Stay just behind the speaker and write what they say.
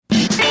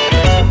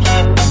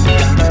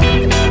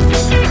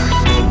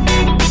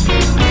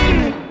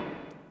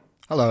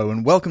Hello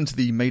and welcome to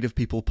the Made of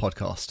People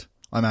podcast.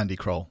 I'm Andy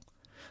Kroll.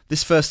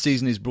 This first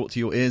season is brought to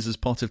your ears as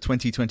part of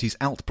 2020's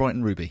Out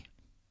Brighton Ruby.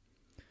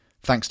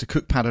 Thanks to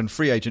Cookpad and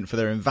Free Agent for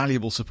their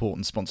invaluable support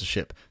and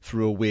sponsorship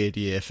through a weird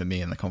year for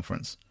me and the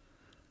conference.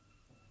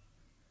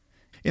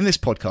 In this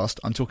podcast,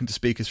 I'm talking to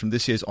speakers from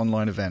this year's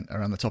online event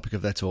around the topic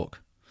of their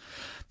talk.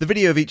 The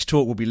video of each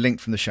talk will be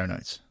linked from the show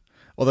notes.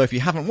 Although if you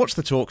haven't watched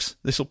the talks,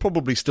 this will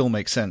probably still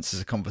make sense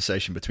as a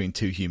conversation between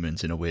two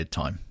humans in a weird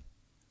time.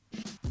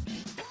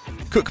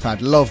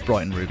 Cookpad love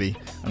Brighton Ruby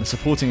and are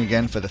supporting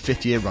again for the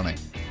 5th year running.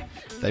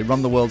 They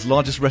run the world's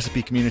largest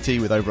recipe community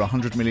with over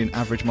 100 million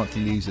average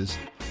monthly users,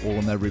 all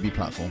on their Ruby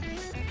platform.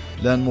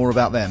 Learn more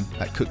about them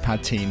at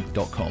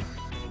cookpadteam.com.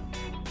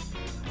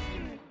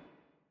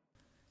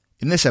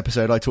 In this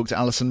episode, I talked to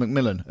Alison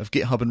McMillan of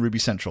GitHub and Ruby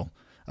Central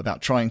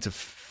about trying to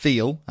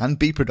feel and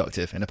be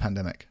productive in a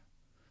pandemic.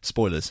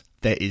 Spoilers,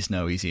 there is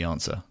no easy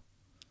answer.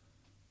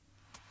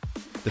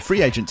 The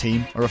Free Agent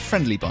team are a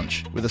friendly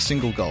bunch with a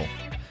single goal: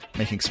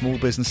 making small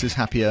businesses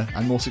happier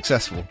and more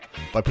successful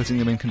by putting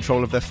them in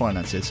control of their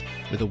finances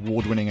with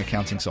award-winning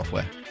accounting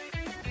software.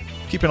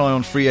 Keep an eye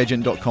on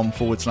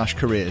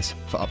freeagent.com/careers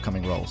for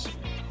upcoming roles.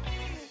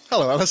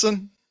 Hello,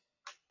 Alison.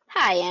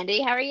 Hi,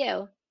 Andy. How are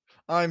you?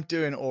 I'm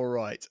doing all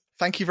right.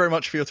 Thank you very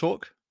much for your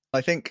talk.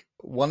 I think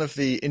one of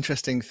the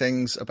interesting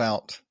things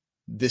about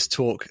this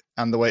talk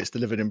and the way it's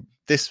delivered in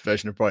this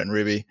version of Brighton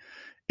Ruby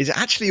is it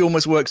actually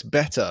almost works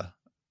better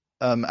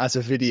as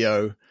a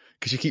video,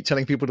 because you keep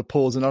telling people to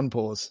pause and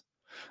unpause.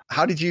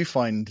 How did you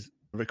find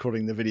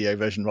recording the video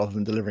version rather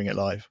than delivering it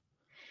live?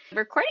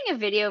 Recording a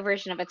video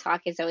version of a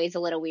talk is always a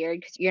little weird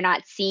because you're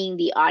not seeing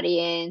the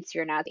audience,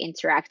 you're not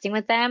interacting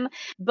with them.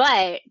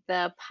 But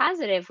the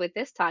positive with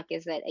this talk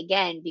is that,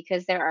 again,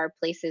 because there are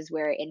places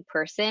where in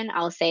person,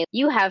 I'll say,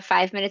 you have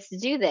 5 minutes to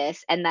do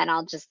this. And then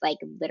I'll just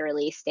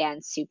literally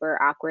stand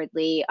super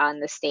awkwardly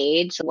on the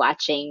stage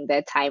watching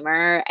the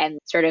timer and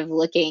sort of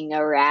looking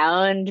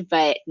around,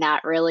 but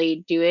not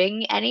really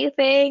doing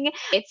anything.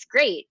 It's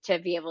great to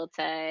be able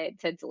to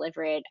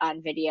deliver it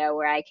on video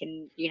where I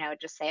can,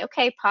 just say,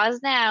 okay, pause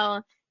now.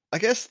 I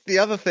guess the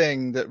other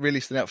thing that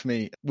really stood out for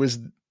me was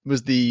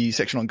the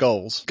section on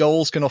goals.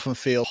 Goals can often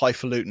feel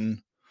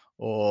highfalutin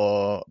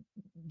or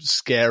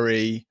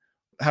scary.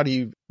 How do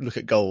you look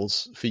at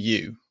goals for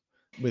you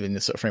within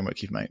this sort of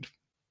framework you've made?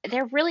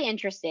 They're really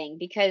interesting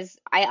because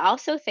I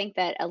also think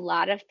that a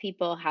lot of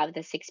people have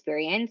this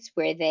experience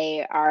where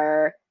they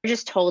are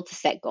just told to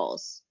set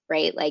goals,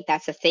 right? Like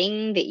that's a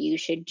thing that you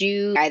should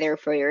do either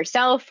for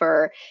yourself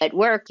or at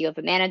work. You have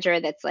a manager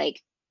that's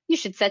like, you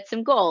should set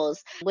some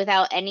goals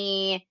without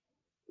any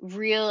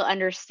real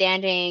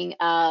understanding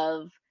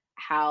of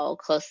how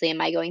closely am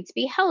I going to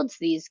be held to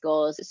these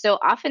goals. So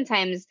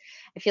oftentimes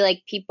I feel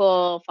like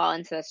people fall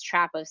into this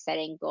trap of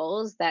setting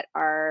goals that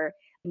are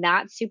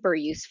not super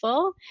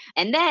useful.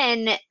 And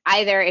then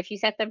either if you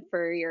set them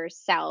for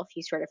yourself,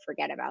 you sort of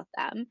forget about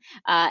them.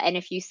 And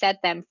if you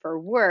set them for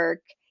work,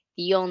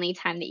 the only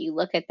time that you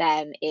look at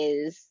them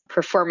is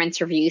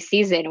performance review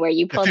season, where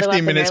you pull them up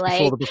and you're like,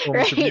 before the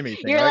performance review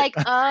meeting, you're right?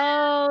 like,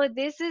 oh,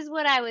 this is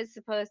what I was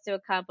supposed to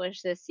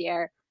accomplish this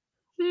year.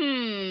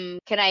 Can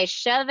I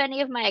shove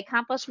any of my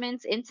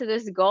accomplishments into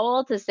this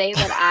goal to say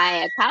that I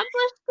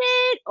accomplished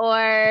it?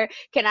 Or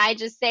can I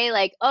just say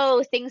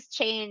oh, things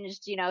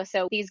changed,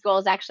 so these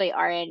goals actually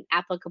aren't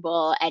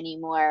applicable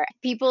anymore.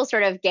 People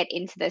sort of get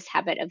into this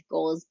habit of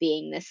goals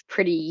being this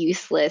pretty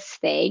useless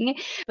thing.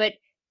 But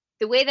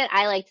the way that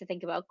I like to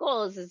think about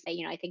goals is,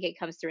 I think it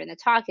comes through in the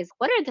talk, is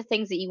what are the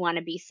things that you want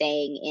to be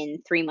saying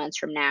in 3 months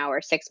from now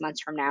or 6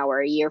 months from now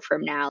or a year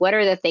from now? What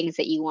are the things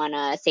that you want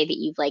to say that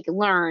you've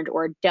learned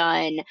or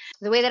done?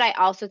 The way that I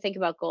also think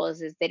about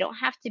goals is they don't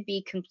have to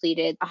be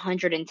completed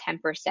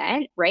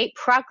 110%, right?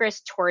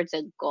 Progress towards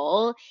a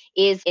goal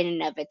is in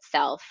and of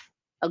itself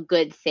a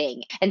good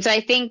thing. And so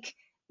I think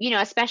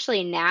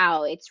especially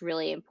now, it's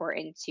really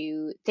important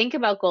to think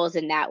about goals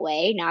in that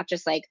way, not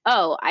just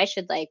oh, I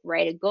should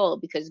write a goal,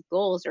 because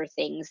goals are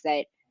things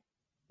that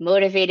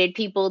motivated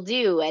people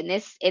do. And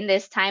in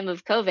this time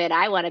of COVID,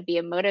 I want to be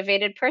a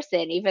motivated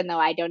person, even though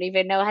I don't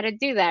even know how to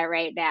do that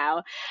right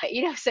now.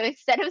 So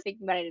instead of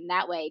thinking about it in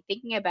that way,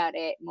 thinking about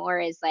it more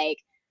as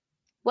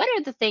what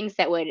are the things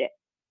that would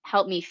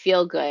help me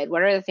feel good?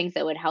 What are the things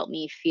that would help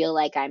me feel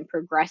like I'm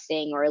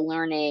progressing or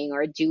learning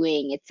or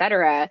doing,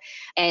 etc.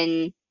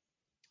 And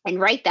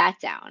write that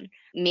down,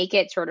 make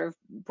it sort of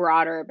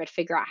broader, but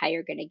figure out how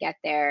you're going to get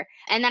there.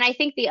 And then I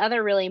think the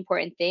other really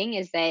important thing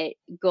is that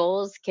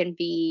goals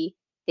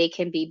they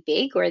can be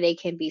big or they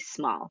can be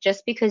small.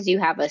 Just because you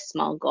have a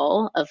small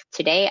goal of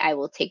today I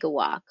will take a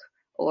walk,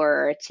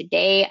 or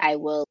today I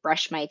will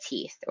brush my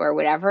teeth, or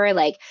whatever,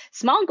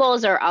 small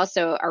goals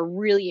are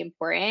really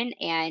important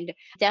and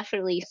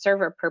definitely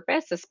serve a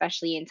purpose,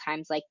 especially in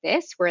times like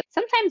this, where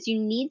sometimes you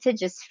need to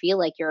just feel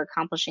like you're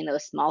accomplishing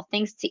those small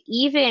things to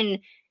even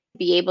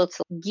be able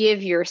to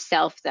give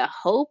yourself the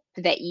hope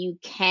that you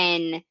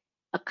can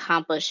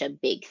accomplish a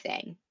big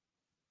thing.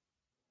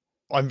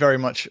 I'm very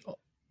much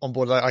on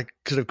board. I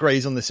could have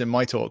grazed on this in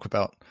my talk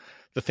about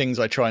the things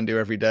I try and do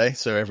every day.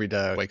 So every day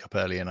I wake up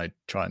early and I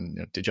try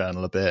and to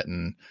journal a bit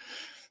and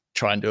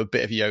try and do a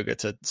bit of yoga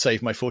to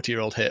save my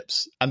 40-year-old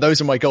hips. And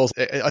those are my goals.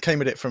 I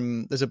came at it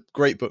from, there's a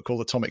great book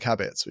called Atomic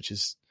Habits, which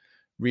is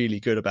really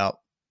good about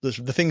the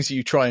things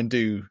you try and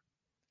do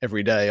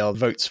every day are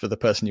votes for the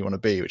person you want to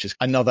be, which is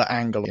another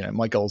angle.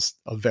 My goals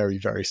are very,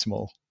 very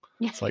small.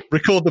 It's like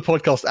record the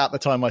podcast at the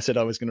time I said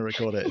I was going to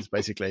record it is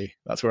basically,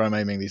 that's where I'm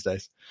aiming these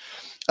days.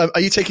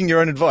 Are you taking your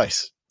own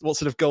advice? What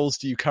sort of goals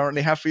do you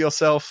currently have for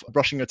yourself?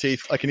 Brushing your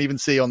teeth. I can even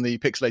see on the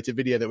pixelated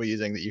video that we're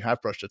using that you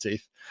have brushed your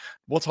teeth.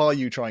 What are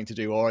you trying to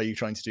do, or are you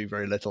trying to do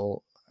very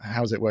little?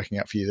 How's it working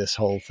out for you, this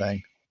whole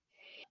thing?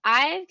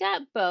 I've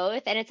got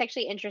both. And it's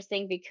actually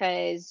interesting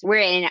because we're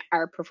in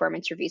our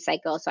performance review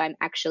cycle. So I'm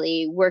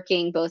actually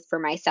working both for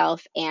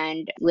myself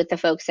and with the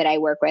folks that I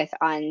work with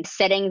on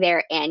setting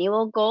their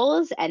annual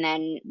goals and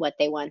then what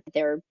they want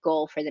their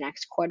goal for the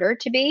next quarter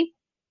to be.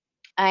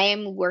 I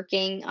am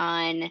working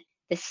on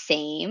the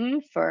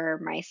same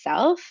for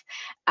myself.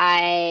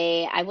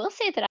 I will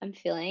say that I'm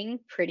feeling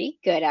pretty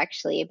good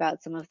actually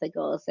about some of the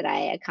goals that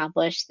I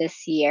accomplished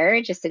this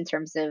year, just in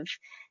terms of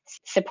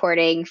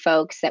supporting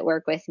folks that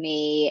work with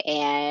me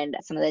and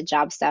some of the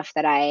job stuff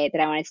that I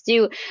wanted to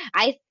do.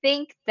 I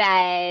think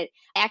that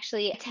I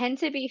actually tend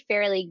to be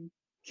fairly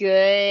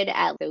good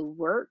at the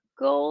work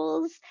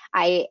goals.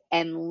 I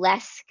am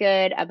less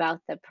good about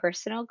the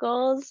personal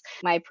goals.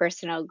 My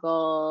personal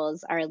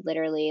goals are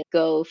literally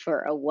go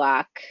for a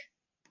walk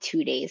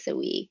 2 days a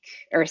week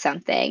or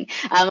something.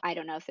 I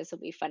don't know if this will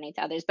be funny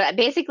to others, but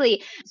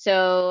basically,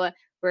 so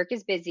work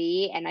is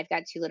busy and I've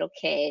got two little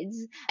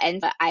kids.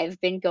 And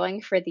I've been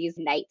going for these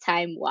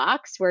nighttime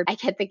walks where I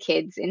get the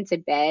kids into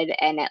bed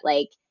and at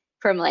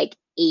from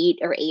 8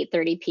 or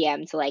 8:30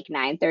 p.m. to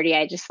 9:30,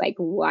 I just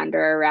wander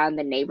around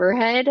the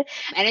neighborhood.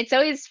 And it's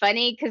always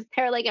funny because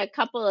there are a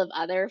couple of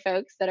other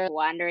folks that are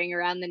wandering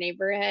around the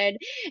neighborhood.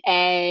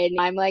 And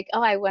I'm like,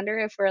 oh, I wonder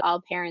if we're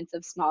all parents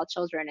of small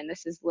children. And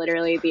this is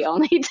literally the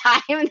only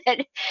time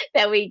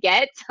that we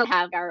get to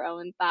have our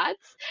own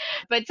thoughts.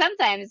 But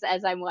sometimes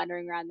as I'm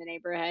wandering around the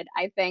neighborhood,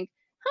 I think,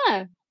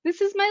 this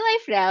is my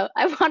life now.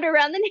 I wander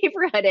around the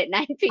neighborhood at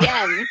 9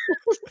 p.m.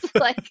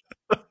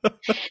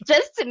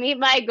 Just to meet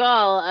my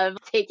goal of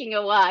taking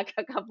a walk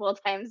a couple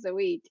of times a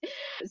week.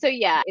 So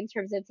yeah, in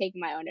terms of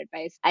taking my own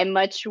advice, I'm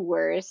much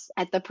worse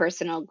at the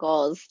personal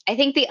goals. I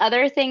think the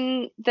other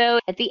thing though,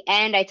 at the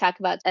end, I talk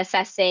about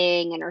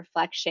assessing and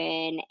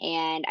reflection.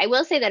 And I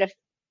will say that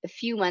a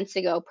few months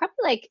ago,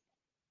 probably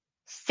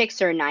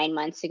 6 or 9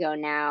 months ago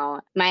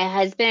now, my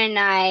husband and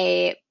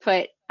I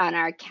put on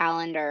our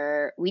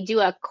calendar, we do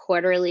a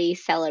quarterly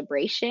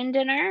celebration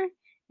dinner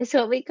is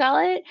what we call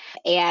it.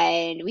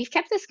 And we've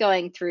kept this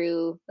going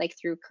through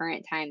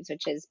current times,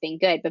 which has been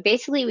good. But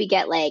basically we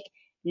get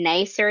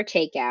nicer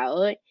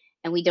takeout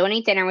and we don't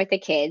eat dinner with the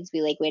kids.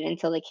 We wait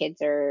until the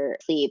kids are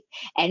asleep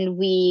and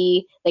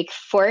we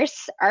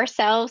force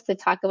ourselves to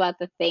talk about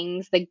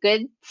the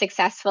good,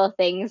 successful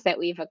things that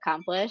we've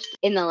accomplished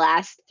in the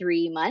last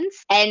 3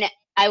 months. And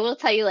I will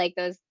tell you,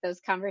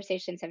 those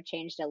conversations have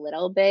changed a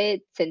little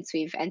bit since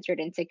we've entered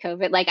into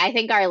COVID. I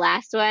think our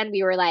last one,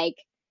 we were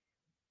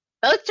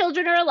both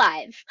children are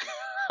alive.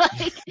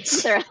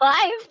 They're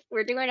alive.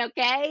 We're doing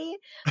okay.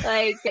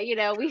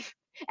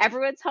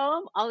 Everyone's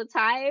home all the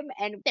time,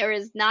 and there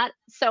is not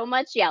so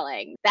much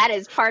yelling. That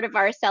is part of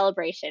our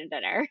celebration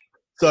dinner.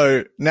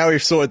 So now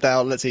we've sorted that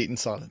out. Let's eat in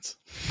silence.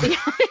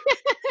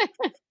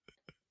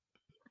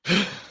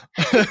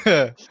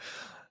 The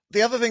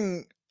other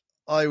thing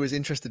I was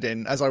interested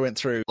in as I went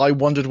through, I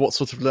wondered what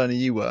sort of learner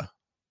you were.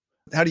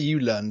 How do you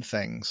learn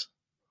things?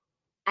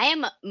 I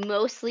am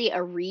mostly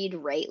a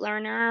read-write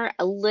learner,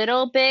 a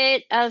little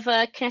bit of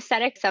a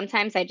kinesthetic.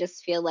 Sometimes I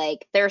just feel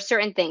there are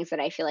certain things that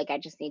I feel I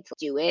just need to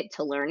do it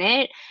to learn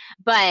it.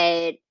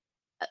 But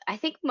I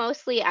think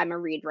mostly I'm a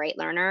read-write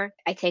learner.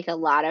 I take a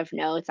lot of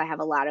notes. I have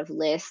a lot of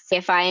lists.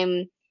 If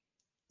I'm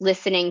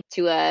listening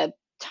to a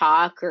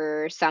talk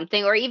or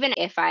something, or even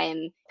if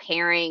I'm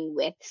pairing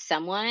with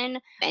someone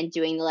and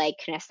doing the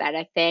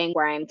kinesthetic thing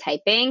where I'm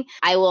typing,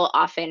 I will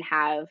often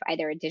have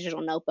either a digital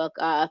notebook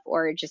up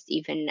or just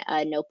even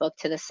a notebook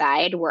to the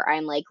side where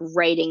I'm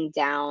writing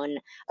down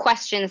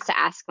questions to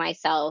ask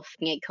myself,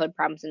 looking at code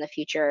problems in the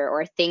future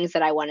or things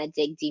that I want to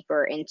dig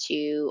deeper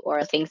into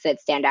or things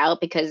that stand out.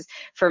 Because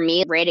for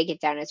me, writing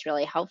it down is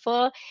really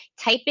helpful.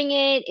 Typing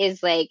it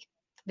is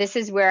this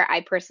is where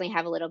I personally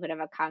have a little bit of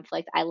a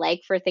conflict. I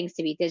like for things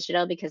to be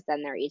digital because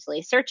then they're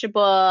easily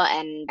searchable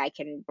and I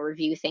can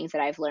review things that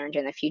I've learned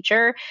in the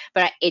future.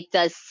 But it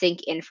does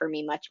sink in for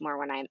me much more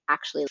when I'm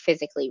actually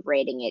physically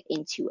writing it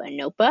into a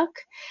notebook.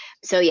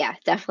 So yeah,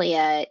 definitely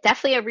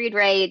a read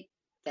write,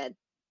 a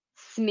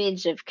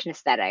smidge of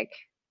kinesthetic.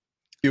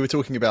 You were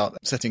talking about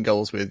setting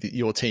goals with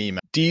your team.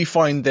 Do you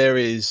find there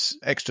is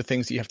extra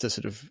things that you have to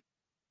sort of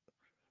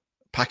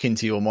pack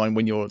into your mind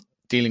when you're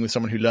dealing with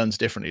someone who learns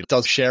differently?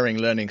 Does sharing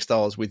learning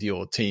styles with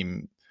your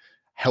team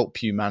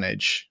help you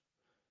manage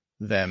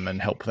them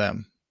and help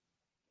them?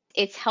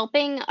 It's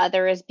helping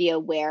others be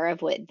aware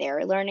of what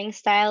their learning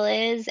style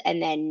is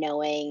and then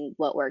knowing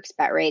what works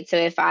better, right? So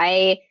if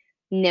I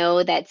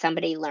know that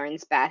somebody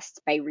learns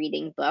best by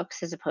reading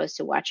books as opposed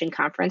to watching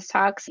conference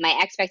talks. My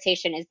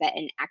expectation is that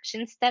an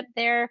action step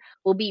there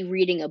will be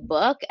reading a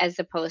book as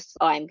opposed to,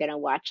 oh, I'm going to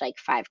watch like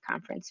 5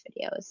 conference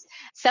videos.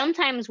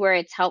 Sometimes where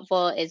it's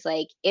helpful is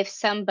like if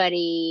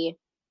somebody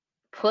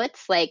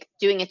puts like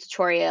doing a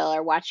tutorial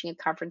or watching a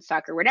conference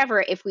talk or whatever,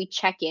 if we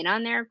check in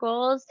on their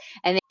goals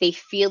and they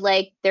feel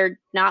like they're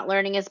not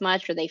learning as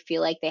much or they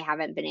feel like they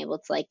haven't been able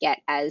to like get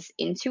as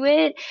into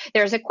it,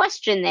 there's a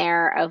question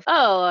there of,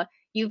 oh,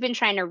 you've been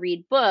trying to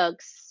read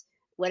books.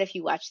 What if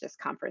you watch this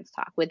conference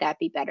talk? Would that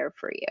be better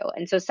for you?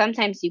 And so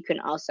sometimes you can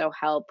also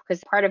help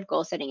because part of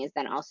goal setting is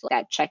then also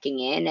that checking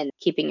in and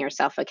keeping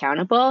yourself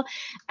accountable.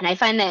 And I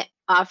find that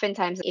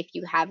oftentimes if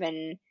you have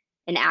an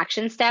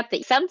action step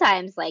that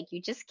sometimes like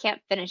you just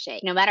can't finish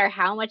it no matter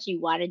how much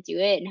you want to do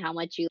it and how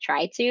much you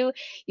try to,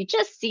 you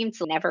just seem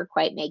to never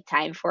quite make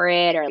time for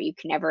it or you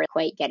can never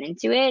quite get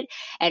into it.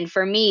 And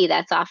for me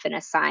that's often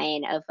a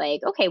sign of like,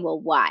 okay, well,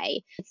 why?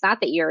 It's not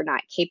that you're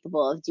not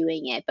capable of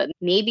doing it, but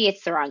maybe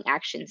it's the wrong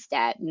action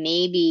step,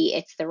 maybe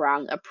it's the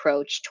wrong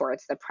approach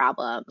towards the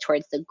problem,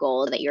 towards the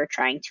goal that you're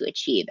trying to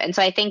achieve. And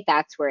so I think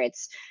that's where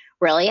it's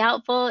really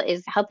helpful,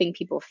 is helping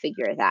people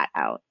figure that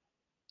out.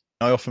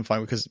 I often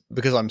find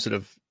because I'm sort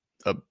of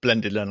a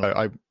blended learner,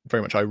 I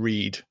very much I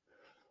read,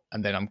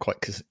 and then I'm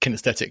quite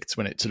kinesthetic to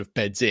when it sort of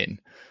beds in.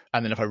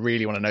 And then if I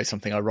really want to know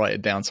something, I write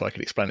it down so I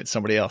can explain it to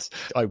somebody else.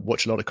 I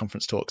watch a lot of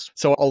conference talks.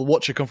 So I'll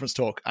watch a conference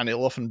talk and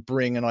it'll often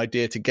bring an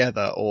idea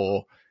together,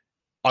 or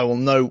I will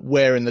know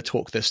where in the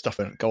talk there's stuff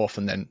and go off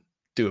and then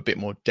do a bit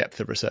more depth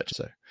of research.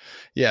 So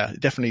yeah,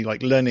 definitely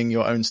like learning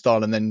your own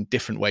style and then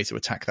different ways to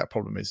attack that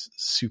problem is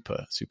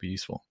super, super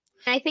useful.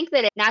 I think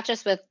that not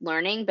just with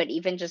learning, but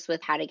even just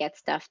with how to get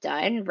stuff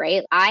done,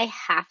 right? I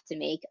have to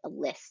make a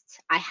list.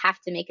 I have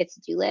to make a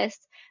to-do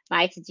list.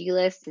 My to-do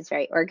list is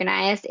very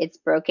organized. It's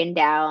broken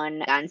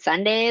down on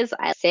Sundays.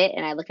 I sit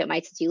and I look at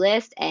my to-do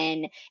list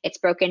and it's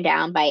broken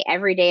down by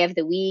every day of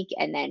the week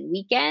and then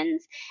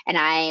weekends. And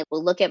I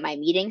will look at my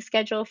meeting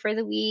schedule for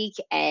the week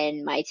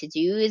and my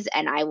to-dos,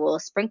 and I will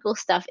sprinkle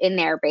stuff in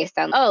there based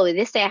on, oh,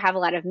 this day I have a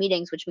lot of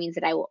meetings, which means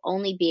that I will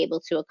only be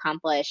able to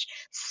accomplish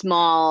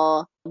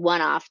small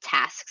one-off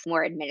tasks,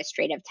 more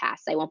administrative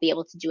tasks. I won't be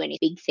able to do any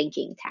big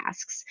thinking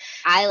tasks.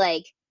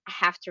 I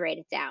have to write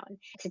it down.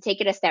 To take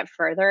it a step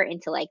further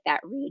into like that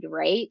read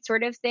write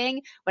sort of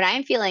thing, when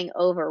I'm feeling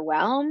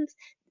overwhelmed,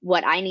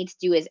 what I need to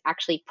do is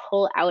actually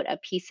pull out a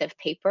piece of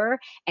paper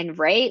and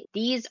write,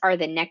 these are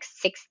the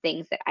next 6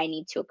 things that I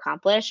need to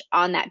accomplish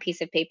on that piece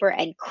of paper,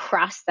 and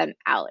cross them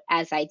out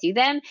as I do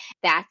them.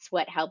 That's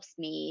what helps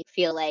me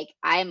feel like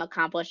I'm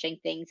accomplishing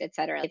things,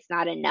 etc. It's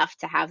not enough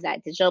to have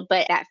that digital,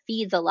 but that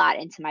feeds a lot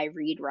into my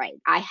read write.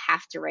 I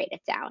have to write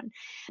it down,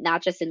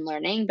 not just in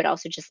learning, but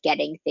also just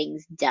getting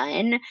things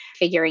done,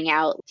 figuring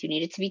out, do you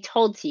need it to be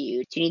told to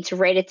you? Do you need to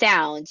write it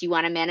down? Do you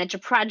want to manage a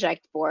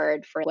project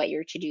board for what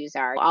your to-dos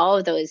are? All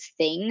of those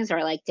things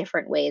are like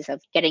different ways of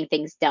getting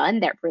things done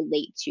that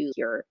relate to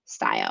your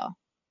style.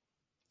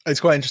 It's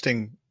quite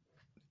interesting.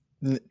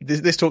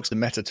 This talk's the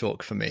meta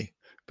talk for me,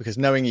 because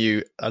knowing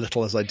you a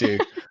little as I do,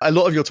 a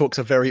lot of your talks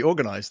are very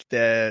organized.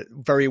 They're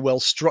very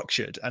well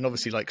structured. And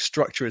obviously like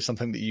structure is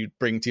something that you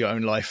bring to your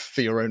own life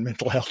for your own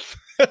mental health.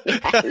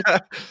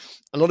 A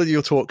lot of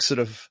your talks sort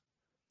of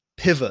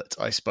pivot,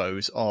 I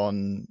suppose,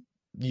 on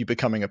you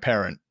becoming a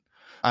parent.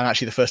 And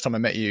actually the first time I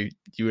met you,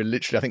 you were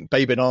literally, I think,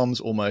 babe in arms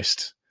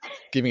almost,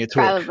 giving a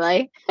talk.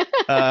 Probably.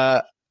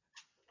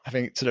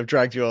 Having sort of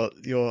dragged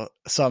your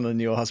son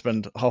and your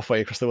husband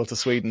halfway across the world to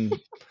Sweden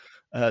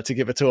to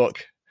give a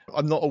talk.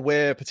 I'm not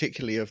aware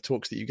particularly of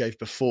talks that you gave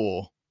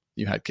before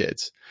you had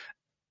kids.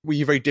 Were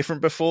you very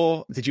different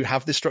before? Did you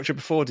have this structure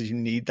before? Did you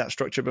need that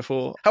structure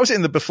before? How was it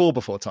in the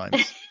before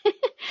times?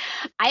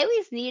 I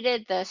always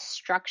needed the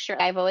structure.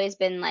 I've always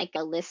been like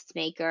a list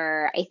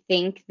maker. I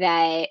think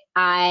that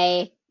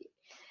I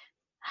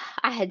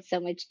had so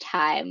much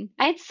time.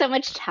 I had so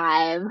much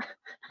time.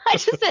 I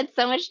just had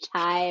so much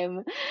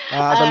time. The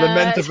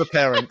lament of the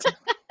parent.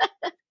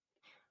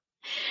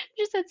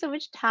 Just had so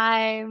much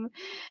time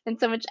and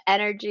so much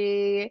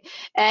energy.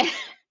 And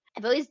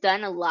I've always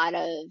done a lot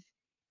of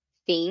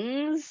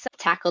things,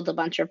 tackled a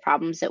bunch of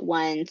problems at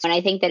once. And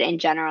I think that in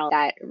general,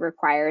 that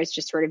requires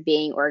just sort of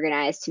being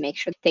organized to make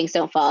sure things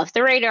don't fall off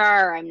the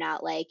radar, or I'm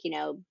not like,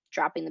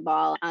 dropping the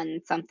ball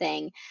on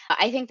something.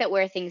 I think that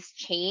where things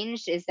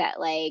changed is that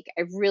like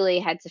I really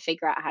had to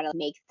figure out how to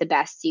make the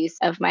best use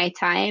of my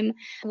time.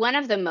 One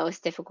of the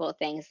most difficult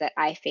things that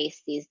I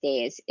face these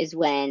days is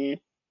when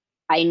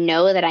I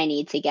know that I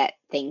need to get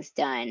things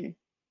done,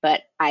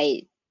 but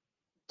I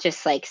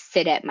just like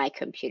sit at my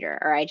computer,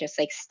 or I just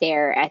like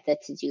stare at the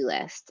to-do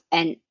list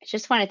and I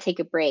just want to take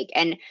a break.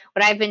 And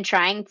what I've been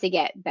trying to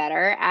get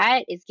better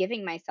at is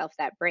giving myself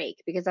that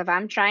break, because if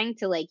I'm trying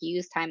to like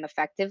use time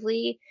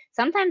effectively,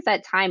 sometimes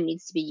that time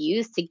needs to be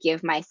used to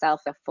give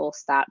myself a full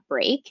stop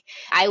break.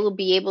 I will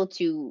be able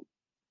to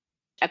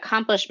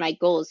accomplish my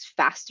goals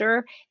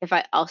faster if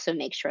I also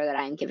make sure that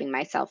I'm giving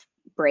myself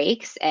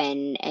breaks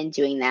and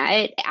doing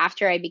that.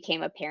 After I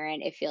became a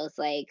parent, it feels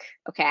like,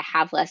 okay, I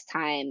have less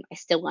time. I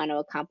still want to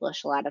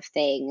accomplish a lot of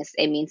things.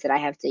 It means that I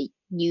have to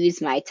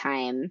use my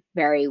time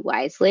very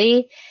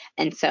wisely.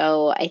 And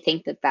so I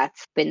think that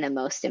that's been the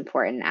most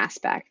important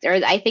aspect, or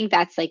I think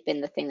that's like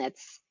been the thing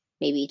that's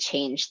maybe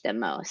changed the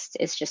most,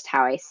 is just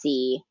how I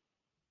see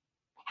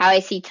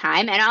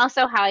time, and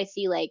also how I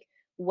see like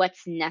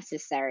what's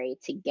necessary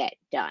to get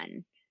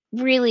done.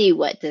 Really,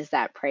 what does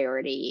that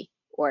priority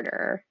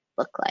order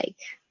look like?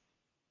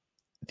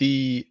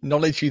 The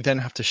knowledge you then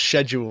have to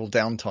schedule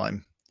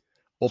downtime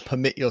or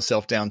permit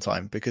yourself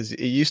downtime, because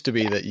it used to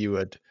be that you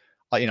would,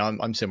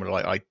 I'm similar.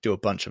 Like I do a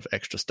bunch of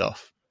extra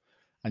stuff,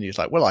 and you're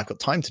like, well, I've got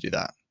time to do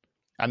that,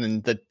 and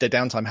then the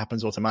downtime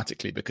happens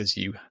automatically because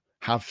you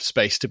have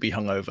space to be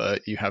hungover,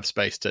 you have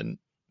space to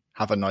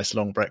have a nice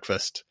long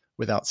breakfast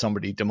without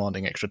somebody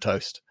demanding extra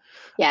toast.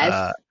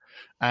 Yes.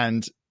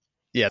 And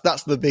yeah,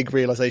 that's the big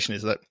realization,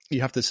 is that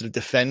you have to sort of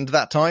defend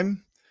that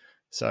time.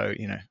 So,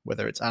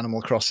 whether it's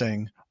Animal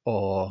Crossing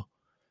or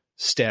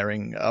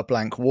staring at a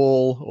blank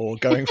wall or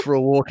going for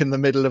a walk in the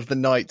middle of the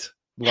night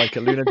like a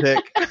lunatic.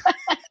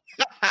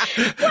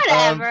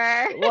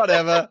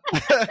 Whatever.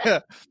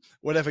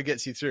 Whatever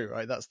gets you through,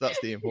 right? That's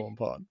the important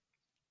part.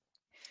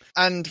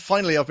 And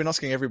finally, I've been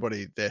asking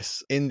everybody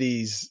this in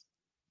these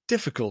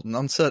difficult and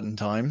uncertain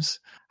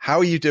times. How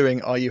are you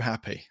doing? Are you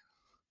happy?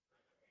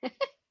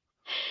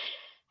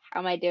 How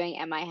am I doing?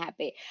 Am I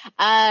happy?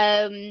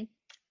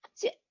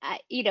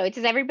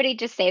 Does everybody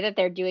just say that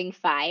they're doing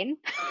fine?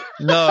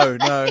 No,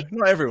 not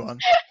everyone.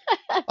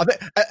 I think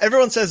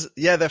everyone says,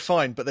 yeah, they're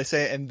fine, but they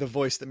say it in the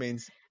voice that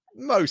means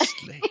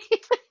mostly.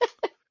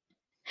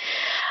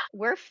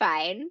 We're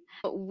fine.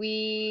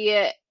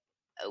 We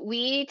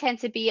tend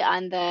to be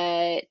on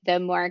the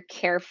more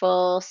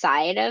careful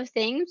side of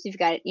things. We've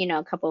got,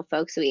 a couple of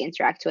folks we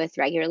interact with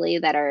regularly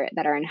that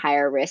are in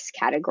higher risk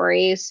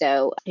categories.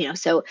 So,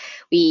 so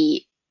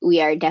we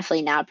are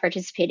definitely not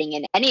participating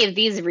in any of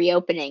these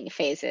reopening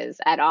phases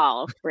at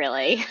all,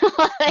 really.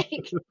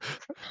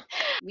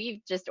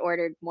 We've just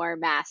ordered more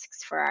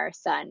masks for our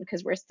son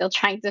because we're still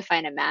trying to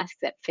find a mask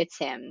that fits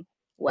him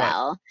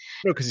well.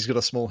 Right. No, because he's got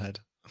a small head.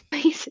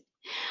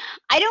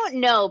 I don't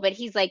know, but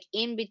he's like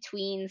in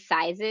between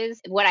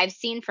sizes. What I've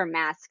seen for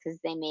masks is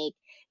they make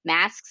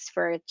masks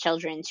for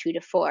children 2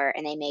 to 4,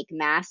 and they make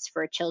masks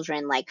for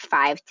children like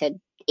 5 to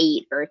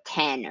 8 or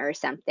 10 or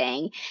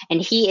something. And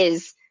he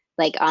is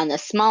like on the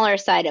smaller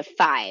side of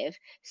 5.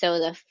 So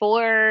the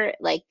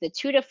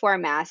 2 to 4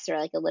 masks are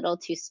like a little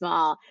too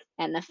small,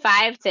 and the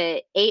 5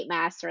 to 8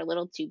 masks are a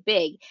little too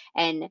big.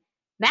 And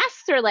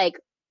masks are like,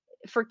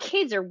 for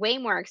kids, are way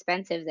more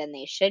expensive than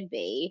they should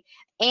be.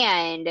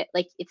 And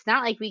like, it's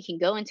not like we can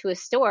go into a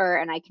store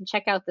and I can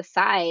check out the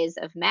size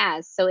of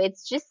masks. So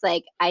it's just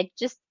like, I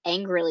just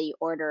angrily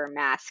order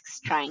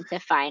masks trying to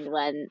find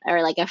one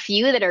or like a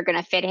few that are going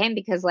to fit him,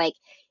 because like,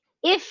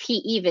 if he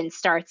even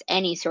starts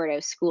any sort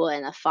of school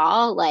in the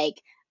fall, like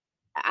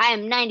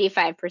I'm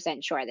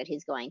 95% sure that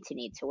he's going to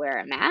need to wear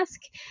a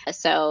mask.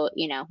 So,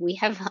 we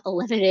have a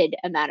limited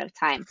amount of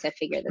time to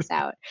figure this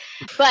out.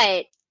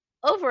 But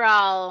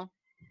overall,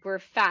 we're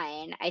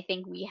fine. I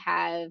think we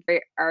have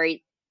our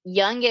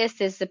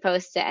youngest is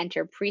supposed to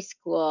enter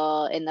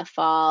preschool in the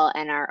fall,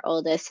 and our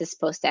oldest is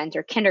supposed to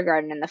enter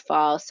kindergarten in the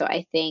fall. So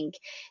I think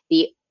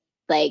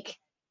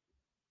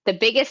the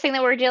biggest thing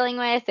that we're dealing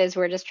with is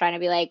we're just trying to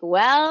be like,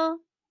 well,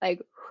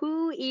 like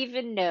who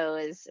even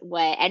knows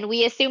what? And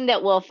we assume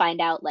that we'll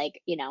find out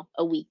like,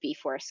 a week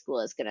before school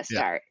is going to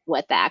start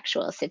what the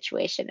actual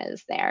situation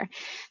is there.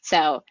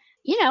 So,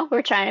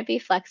 we're trying to be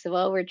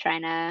flexible. We're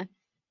trying to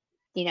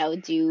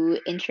do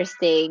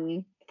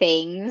interesting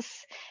things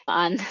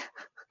on.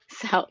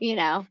 So,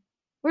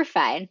 we're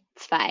fine.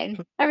 It's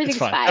fine. Everything's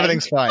fine.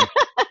 Everything's fine.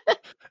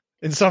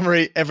 In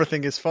summary,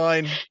 everything is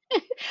fine.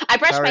 I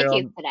brushed my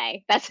teeth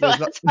today. That's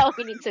all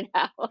we need to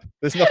know.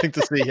 There's nothing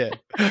to see here.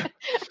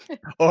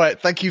 All right.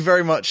 Thank you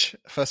very much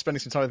for spending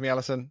some time with me,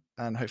 Alison,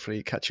 and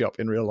hopefully catch you up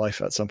in real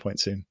life at some point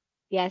soon.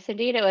 Yes,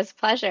 indeed. It was a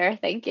pleasure.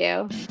 Thank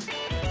you.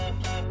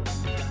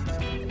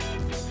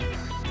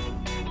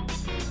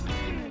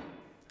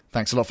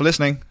 Thanks a lot for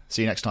listening.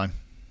 See you next time.